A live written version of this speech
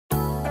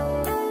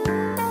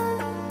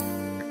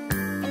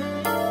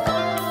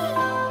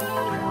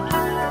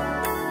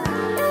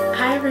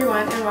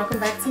everyone, and welcome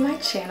back to my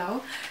channel.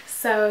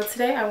 So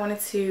today I wanted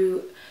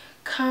to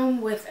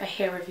come with a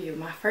hair review,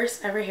 my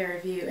first ever hair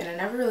review, and I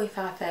never really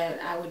thought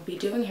that I would be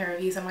doing hair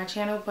reviews on my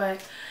channel,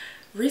 but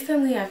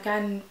recently I've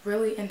gotten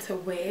really into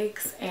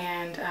wigs,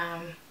 and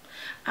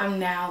I'm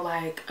now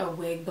like a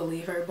wig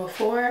believer.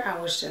 Before I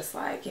was just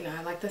like, you know,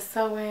 I like the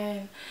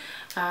sew-in,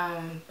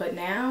 but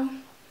now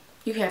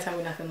you can't tell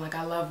me nothing. Like,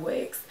 I love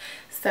wigs.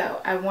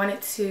 So I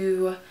wanted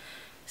to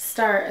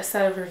start a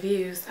set of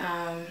reviews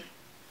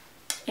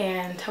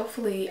and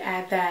hopefully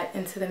add that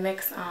into the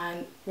mix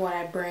on what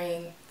I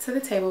bring to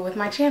the table with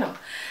my channel.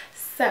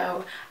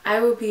 So I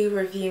will be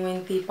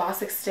reviewing the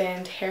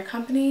BossxTend hair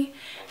company.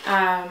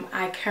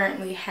 I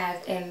currently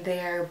have in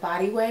their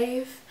body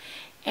wave,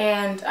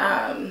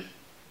 and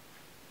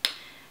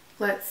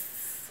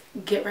let's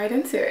get right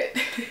into it.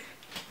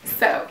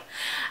 So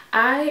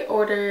I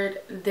ordered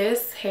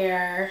this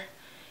hair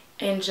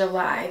in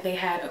July. They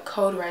had a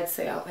code red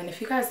sale, and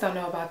if you guys don't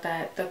know about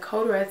that, the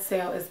code red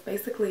sale is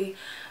basically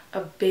a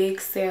big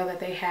sale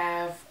that they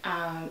have,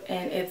 and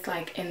it's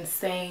like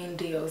insane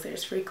deals.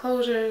 There's free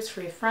closures,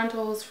 free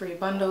frontals, free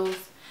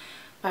bundles,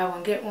 buy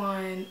one get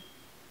one,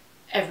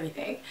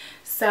 everything.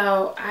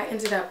 So I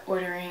ended up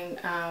ordering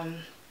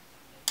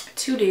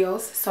 2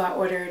 deals. So I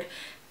ordered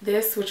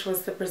this, which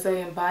was the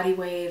Brazilian body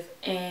wave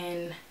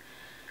in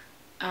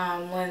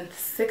length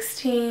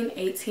 16,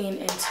 18,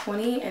 and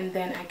 20, and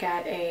then I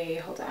got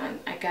a,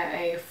 I got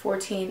a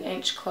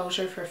 14-inch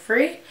closure for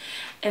free.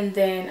 And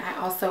then I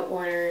also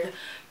ordered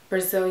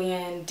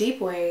Brazilian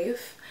deep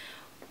wave,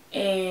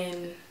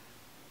 and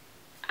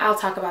I'll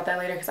talk about that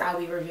later because I'll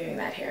be reviewing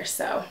that hair,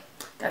 so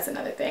that's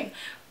another thing.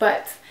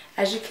 But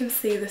as you can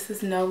see, this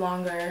is no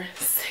longer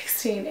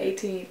 16,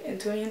 18, and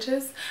 20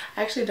 inches.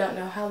 I actually don't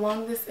know how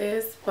long this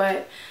is,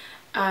 but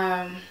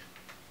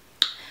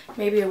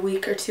maybe a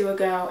week or 2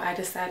 ago I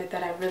decided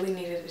that I really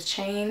needed a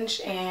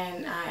change,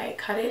 and I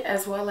cut it,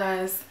 as well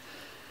as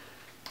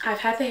I've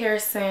had the hair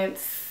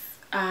since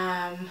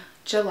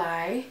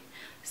July.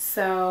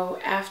 So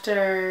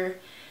after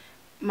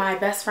my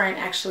best friend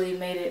actually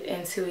made it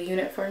into a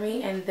unit for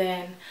me, and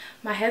then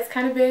my head's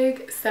kind of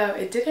big, so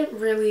it didn't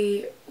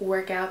really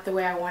work out the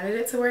way I wanted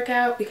it to work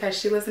out, because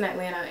she lives in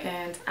Atlanta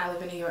and I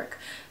live in New York.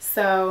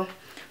 So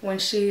when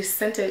she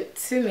sent it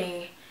to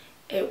me,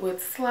 it would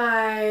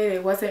slide.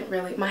 It wasn't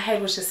really, my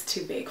head was just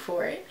too big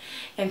for it,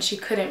 and she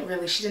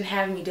didn't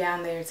have me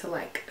down there to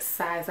like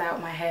size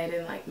out my head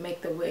and like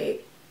make the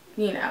wig,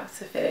 you know,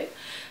 to fit it.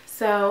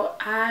 So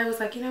I was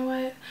like, you know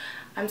what,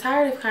 I'm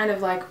tired of kind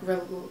of like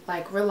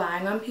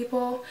relying on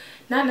people.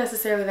 Not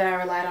necessarily that I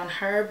relied on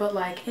her, but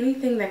like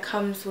anything that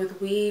comes with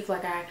weave,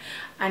 like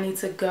I need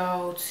to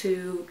go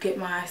to get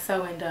my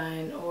sewing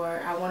done,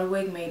 or I want a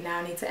wig made, now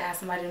I need to ask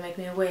somebody to make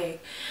me a wig.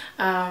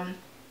 And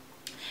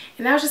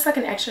that was just like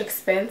an extra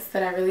expense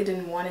that I really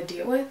didn't want to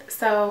deal with.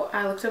 So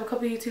I looked up a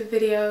couple YouTube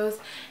videos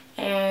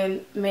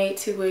and made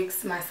 2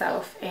 wigs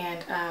myself,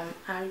 and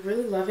I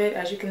really love it.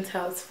 As you can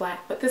tell, it's flat,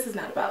 but this is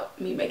not about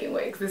me making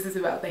wigs. This is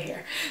about the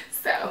hair.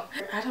 So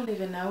I don't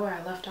even know where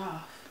I left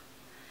off.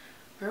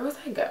 Where was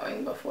I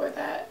going before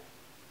that?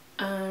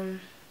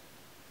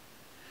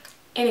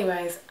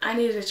 Anyways, I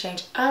needed a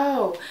change.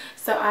 Oh,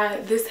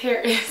 so this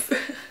hair is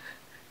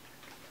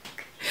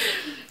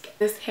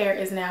this hair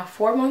is now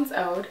 4 months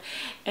old,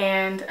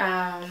 and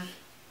I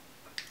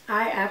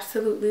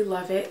absolutely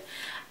love it.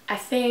 I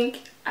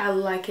think I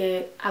like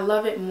it. I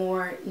love it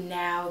more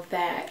now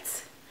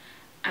that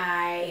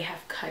I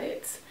have cut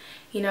it.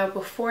 You know,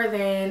 before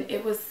then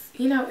it was,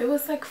 you know, it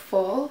was like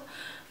full,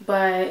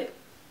 but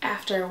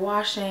after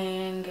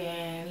washing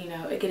and, you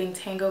know, it getting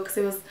tangled, because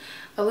it was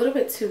a little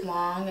bit too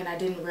long and I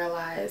didn't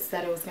realize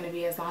that it was going to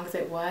be as long as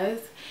it was,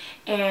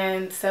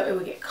 and so it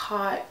would get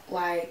caught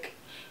like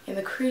in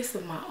the crease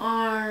of my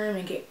arm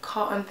and get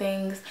caught on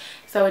things.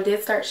 So it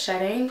did start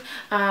shedding.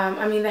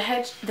 I mean, the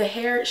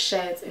hair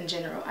sheds in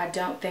general. I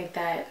don't think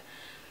that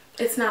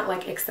it's not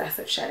like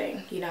excessive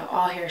shedding. You know,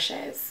 all hair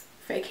sheds.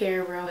 Fake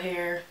hair, real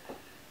hair,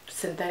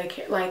 synthetic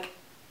hair, like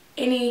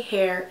any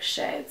hair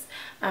sheds.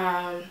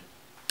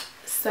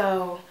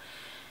 So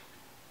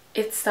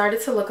it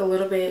started to look a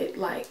little bit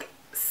like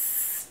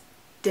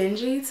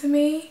stingy to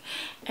me,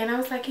 and I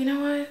was like, you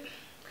know what,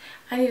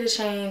 I need a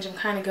change. I'm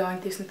kind of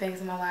going through some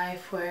things in my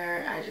life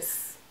where I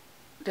just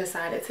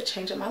decided to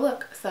change up my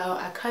look. So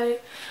I cut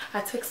it. I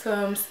took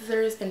some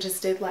scissors and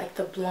just did like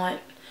the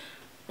blunt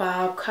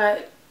bob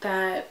cut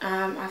that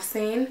I've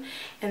seen,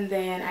 and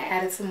then I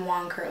added some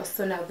wand curls.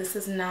 So no, this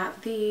is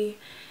not the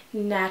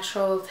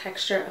natural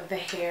texture of the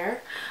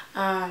hair.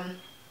 I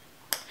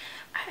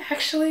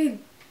actually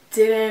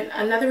didn't,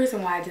 another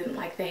reason why I didn't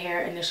like the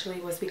hair initially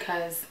was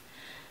because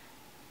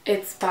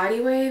it's body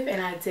wave,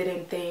 and I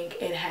didn't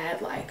think it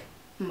had like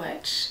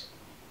much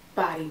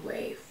body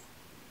wave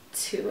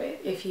to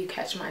it, if you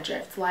catch my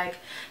drift. Like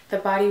the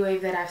body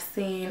wave that I've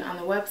seen on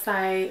the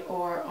website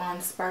or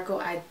on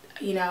Sparkle,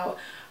 you know,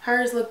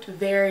 hers looked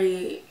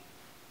very,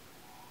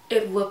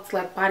 it looked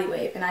like body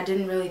wave, and I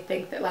didn't really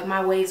think that, like,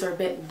 my waves are a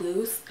bit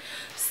loose.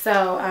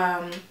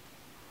 So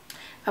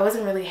I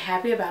wasn't really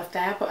happy about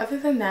that, but other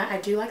than that, I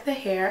do like the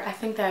hair. I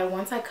think that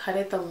once I cut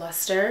it, the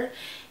luster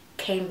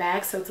came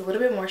back, so it's a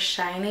little bit more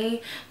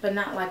shiny, but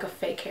not like a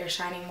fake hair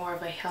shiny, more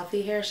of a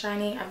healthy hair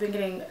shiny. I've been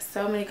getting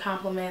so many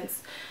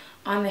compliments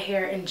on the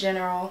hair in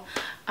general.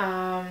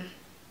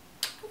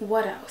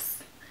 What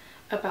else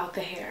about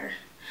the hair?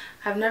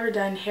 I've never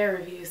done hair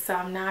reviews, so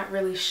I'm not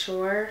really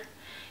sure.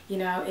 You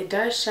know, it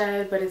does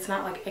shed, but it's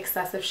not like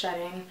excessive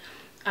shedding.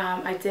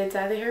 I did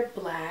dye the hair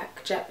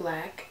black, jet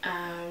black,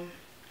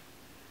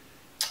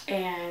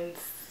 and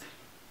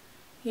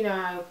you know,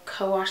 I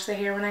co-washed the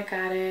hair when I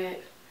got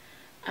it,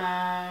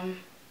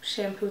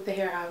 shampooed the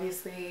hair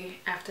obviously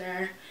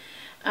after.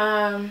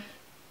 I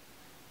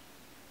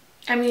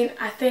mean,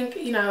 I think,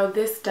 you know,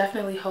 this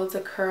definitely holds a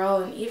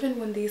curl, and even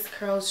when these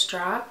curls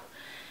drop,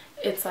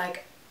 it's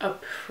like a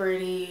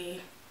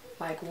pretty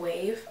like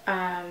wave.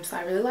 So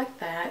I really like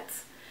that.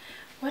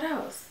 What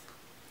else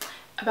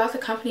about the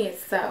company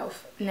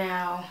itself?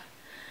 Now,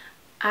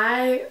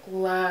 I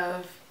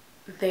love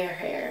their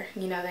hair.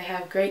 You know, they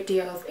have great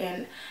deals,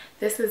 and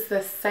this is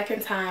the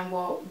second time,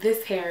 well,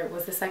 this hair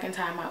was the second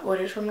time I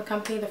ordered from the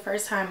company. The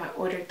first time I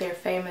ordered their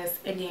famous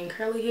Indian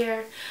curly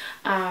hair,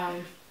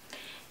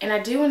 and I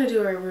do want to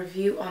do a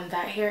review on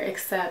that hair,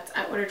 except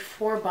I ordered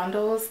 4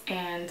 bundles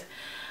and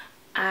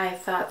I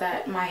thought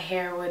that my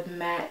hair would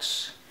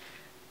match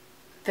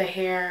the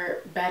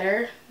hair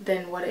better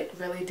than what it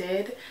really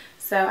did.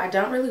 So I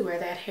don't really wear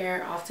that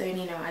hair often.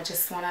 You know, I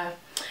just want to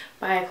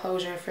buy a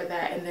closure for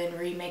that and then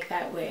remake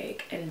that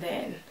wig, and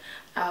then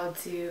I'll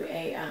do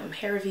a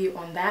hair review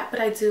on that. But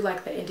I do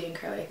like the Indian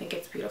curly. I think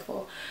it's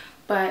beautiful.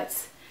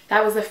 But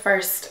that was the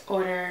first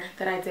order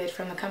that I did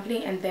from the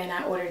company, and then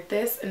I ordered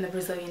this in the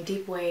Brazilian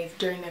Deep Wave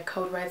during their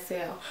Code Red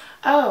sale.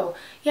 Oh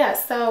yeah,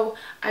 so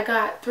I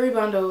got 3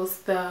 bundles,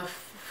 the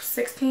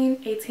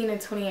 16, 18,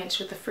 and 20 inch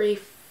with the free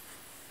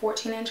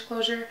 14-inch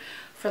closure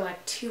for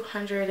like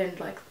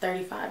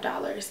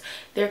 $235.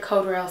 Their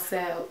Code Red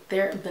sale,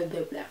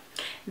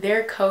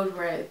 their Code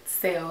Red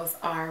sales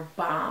are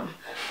bomb.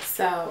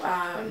 So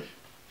I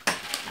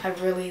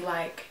really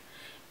like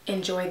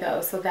enjoy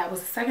those. So that was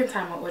the second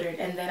time I ordered,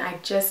 and then I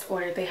just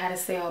ordered, they had a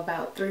sale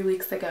about 3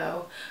 weeks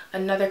ago,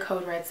 another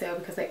Code Red sale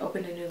because they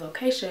opened a new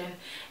location,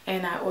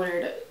 and I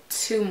ordered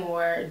 2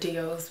 more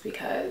deals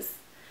because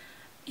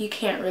you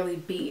can't really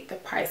beat the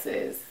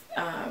prices.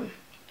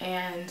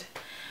 And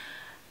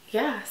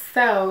yeah,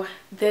 so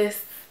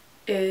this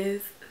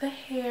is the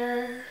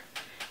hair,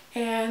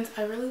 and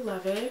I really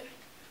love it.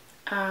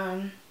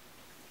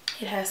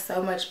 It has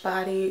so much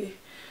body.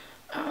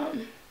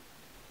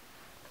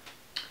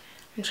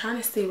 I'm trying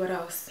to see what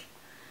else.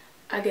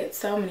 I get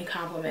so many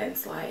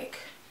compliments, like,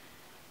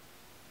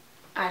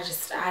 I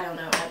don't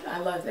know. I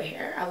love the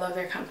hair. I love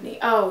their company.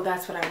 Oh,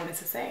 that's what I wanted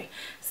to say.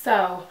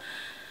 So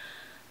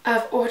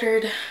I've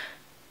ordered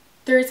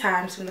 3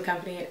 times from the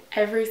company, and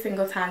every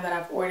single time that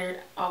I've ordered,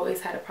 always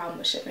had a problem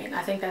with shipping.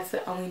 I think that's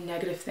the only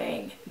negative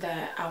thing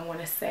that I want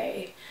to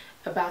say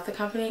about the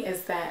company,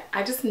 is that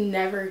I just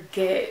never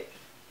get,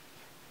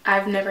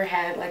 I've never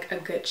had like a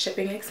good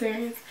shipping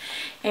experience,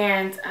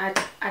 and I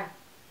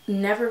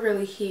never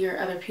really hear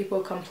other people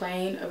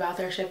complain about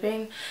their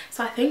shipping.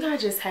 So I think I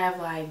just have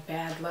like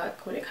bad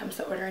luck when it comes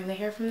to ordering the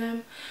hair from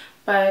them.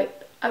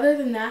 But other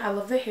than that, I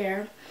love the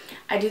hair.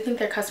 I do think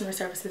their customer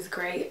service is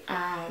great.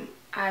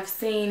 I've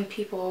seen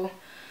people,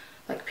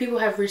 like, people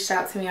have reached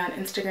out to me on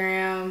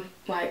Instagram,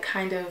 like,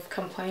 kind of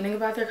complaining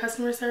about their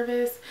customer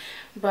service,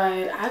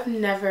 but I've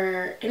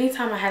never,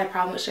 anytime I had a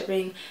problem with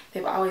shipping,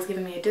 they've always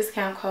given me a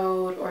discount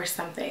code or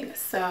something.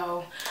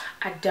 So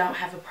I don't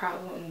have a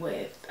problem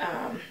with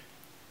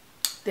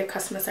their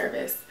customer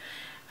service.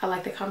 I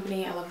like the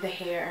company. I love the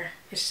hair.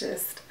 It's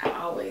just, I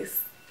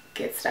always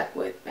get stuck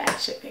with bad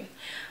shipping.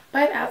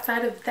 But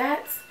outside of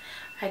that,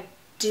 I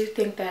do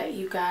think that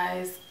you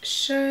guys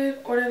should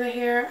order the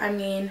hair. I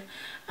mean,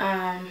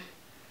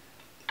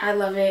 I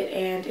love it.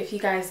 And if you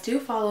guys do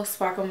follow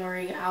Sparkle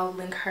Marie, I'll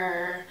link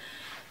her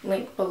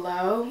link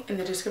below in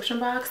the description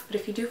box. But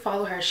if you do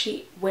follow her,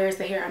 she wears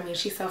the hair. I mean,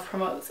 she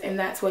self-promotes, and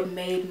that's what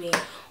made me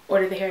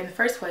order the hair in the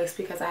first place,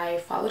 because I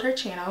followed her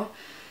channel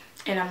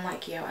and I'm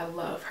like, yo, I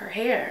love her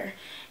hair.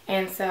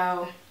 And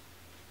so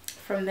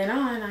from then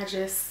on, I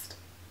just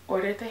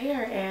ordered the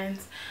hair, and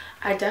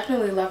I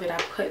definitely love it. I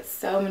put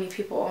so many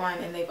people on,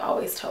 and they've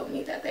always told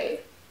me that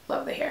they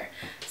love the hair.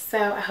 So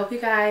I hope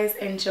you guys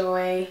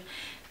enjoy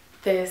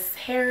this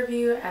hair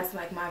review as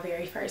like my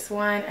very first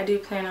one. I do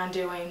plan on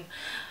doing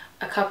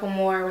a couple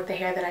more with the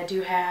hair that I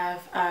do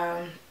have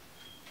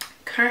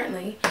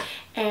currently.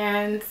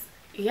 And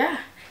yeah,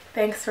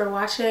 thanks for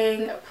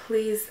watching.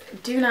 Please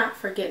do not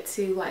forget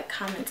to like,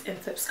 comment,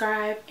 and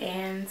subscribe,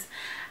 and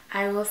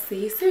I will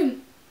see you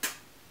soon.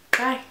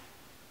 Bye.